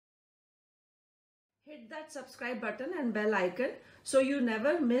Hit that subscribe button and bell icon so you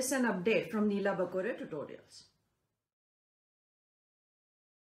never miss an update from Neela Bakore tutorials.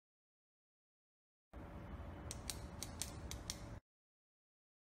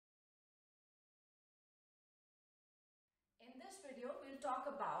 In this video, we'll talk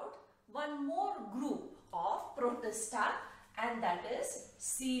about one more group of Protista, and that is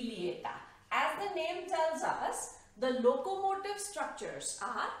Ciliata. As the name tells us, the locomotive structures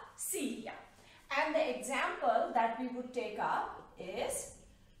are cilia. And the example that we would take up is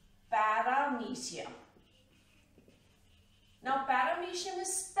Paramoecium. Now, Paramoecium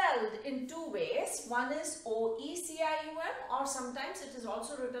is spelled in two ways. One is O-E-C-I-U-M, or sometimes it is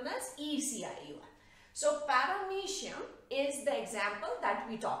also written as E-C-I-U-M. So, Paramoecium is the example that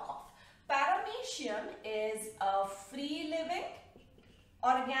we talk of. Paramoecium is a free-living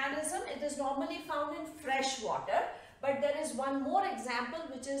organism. It is normally found in fresh water. But there is one more example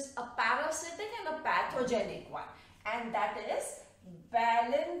which is a parasitic and a pathogenic one, and that is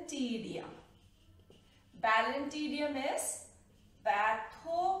Balantidium. Balantidium is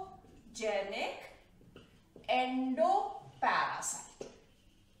pathogenic endoparasite.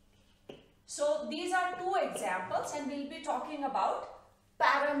 So these are two examples, and we'll be talking about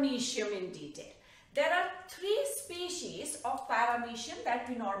Paramoecium in detail. There are three species of Paramoecium that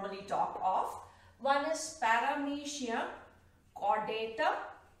we normally talk of. One is Paramoecium caudatum,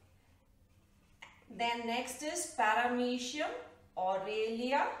 then next is Paramoecium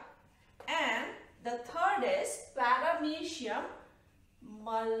aurelia, and the third is Paramoecium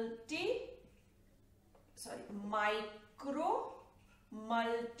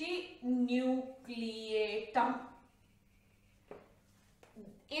multinucleatum.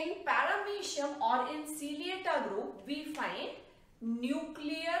 In Paramoecium or in Ciliata group, we find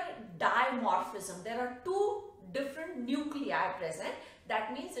nuclear dimorphism. There are two different nuclei present.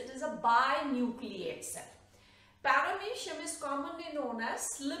 That means it is a binucleate cell. Paramoecium is commonly known as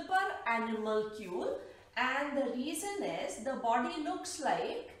slipper animalcule, and the reason is the body looks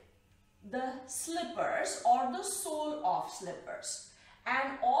like the slippers or the sole of slippers,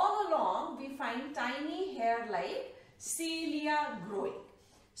 and all along we find tiny hair-like cilia growing.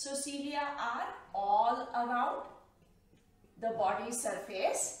 So cilia are all around the body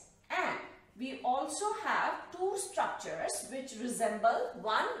surface, and we also have two structures which resemble,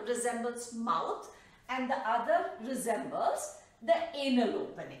 one resembles mouth and the other resembles the anal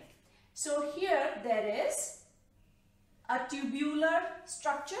opening. So here there is a tubular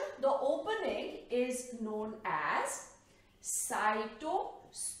structure. The opening is known as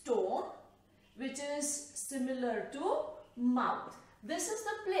cytostome, which is similar to mouth. This is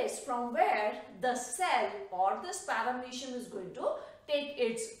the place from where the cell or this Paramoecium is going to take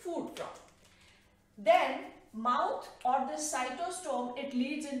its food from. Then mouth or this cytostome, it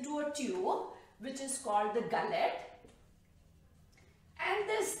leads into a tube which is called the gullet. And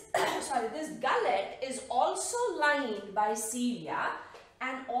this, this gullet is also lined by cilia,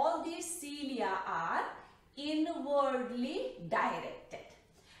 and all these cilia are inwardly directed.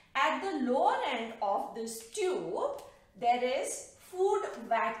 At the lower end of this tube, there is food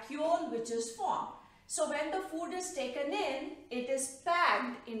vacuole which is formed. So when the food is taken in, it is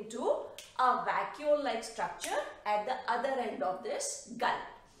packed into a vacuole-like structure at the other end of this gullet.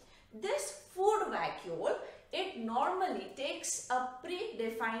 This food vacuole, it normally takes a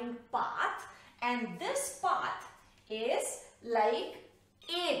predefined path, and this path is like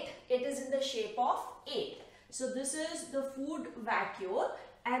 8. It is in the shape of 8. So this is the food vacuole,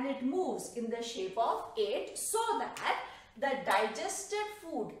 and it moves in the shape of 8 so that the digested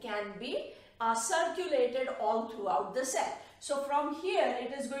food can be circulated all throughout the cell. So from here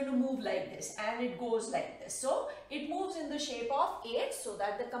it is going to move like this, and it goes like this. So it moves in the shape of 8 so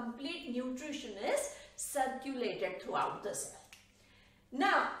that the complete nutrition is circulated throughout the cell.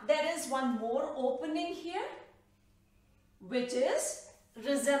 Now there is one more opening here which is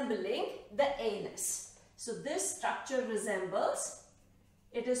resembling the anus. So this structure resembles,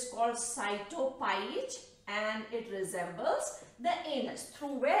 it is called cytopage, and it resembles the anus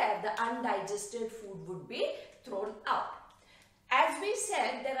through where the undigested food would be thrown out. As we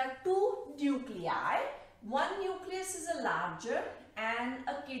said, there are two nuclei. One nucleus is a larger and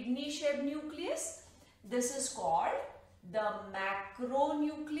a kidney-shaped nucleus. This is called the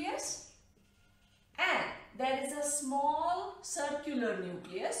macronucleus. And there is a small circular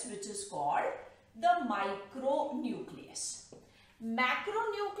nucleus which is called the micronucleus.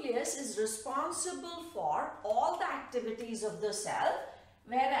 Macronucleus is responsible for all the activities of the cell,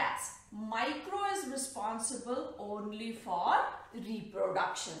 whereas micro is responsible only for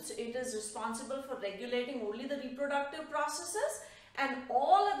reproduction. So it is responsible for regulating only the reproductive processes, and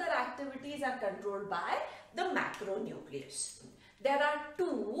all other activities activities are controlled by the macronucleus. There are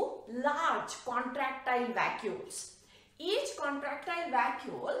two large contractile vacuoles. Each contractile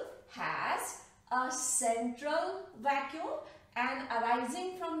vacuole has a central vacuole, and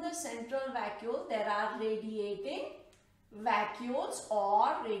arising from the central vacuole there are radiating vacuoles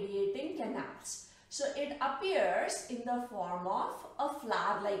or radiating canals. So it appears in the form of a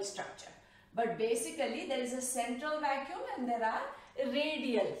flower-like structure. But basically there is a central vacuole and there are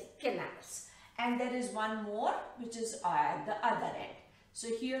radial canals. And there is one more which is at the other end. So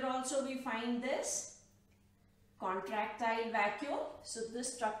here also we find this contractile vacuole. So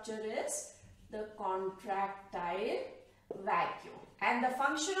this structure is the contractile vacuole. And the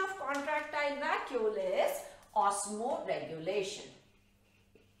function of contractile vacuole is osmoregulation.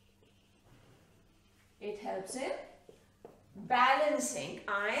 It helps in balancing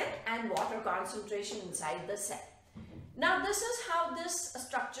iron and water concentration inside the cell. Now this is how this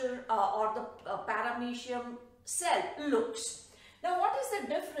structure or the paramecium cell looks. Now what is the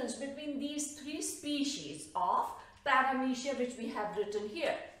difference between these three species of paramecia which we have written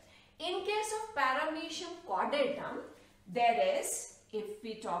here? In case of Paramoecium caudatum, there is, if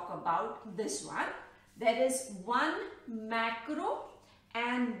we talk about this one, there is one macro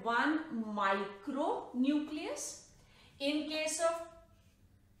and one micro nucleus. In case of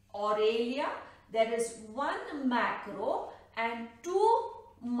Aurelia, there is one macro and two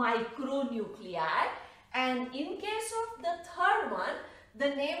micronuclei. And in case of the third one, the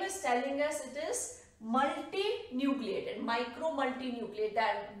name is telling us it is multinucleated, micro-multinucleated. There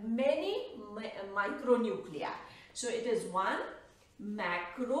are many micronuclei. So it is one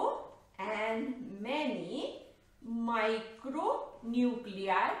macro and many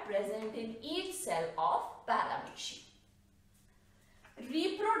micronuclei present in each cell of Paramoecium.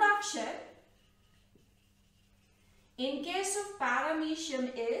 Reproduction in case of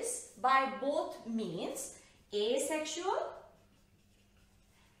Paramoecium is by both means, asexual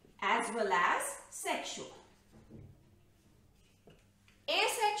as well as sexual.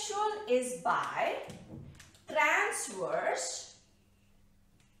 Asexual is by transverse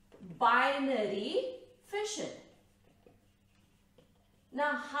binary fission.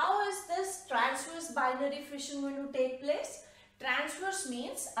 Now, how is this transverse binary fission going to take place? Transverse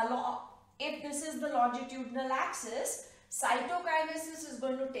means along, if this is the longitudinal axis, cytokinesis is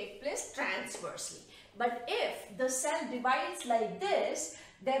going to take place transversely. But if the cell divides like this,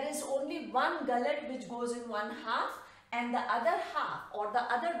 there is only one gullet which goes in one half, and the other half or the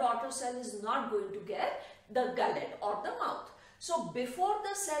other daughter cell is not going to get the gullet or the mouth. So before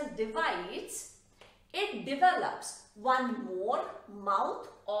the cell divides, it develops one more mouth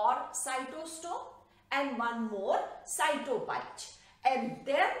or cytostome and one more cytopulge, and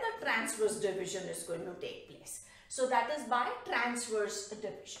then the transverse division is going to take place. So that is by transverse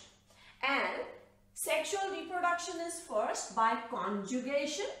division. And sexual reproduction is first by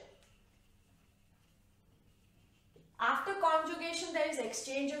conjugation. After conjugation, there is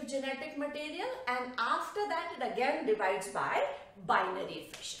exchange of genetic material, and after that it again divides by binary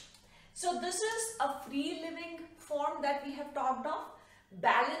fission. So this is a free living form that we have talked of.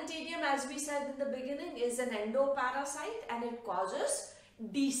 Ballontidium, as we said in the beginning, is an endoparasite and it causes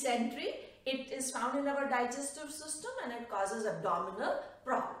dysentery. It is found in our digestive system and it causes abdominal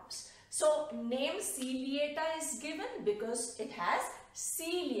problems. So name Ciliata is given because it has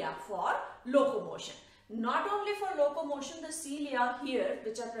cilia for locomotion. Not only for locomotion, the cilia here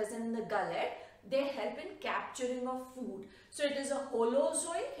which are present in the gullet, they help in capturing of food. So it is a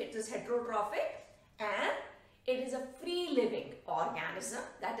holozoid, it is heterotrophic, and it is a free living organism,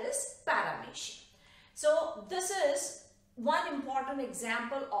 that is Paramoecium. So this is one important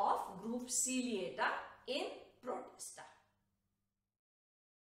example of group Ciliata in Protista.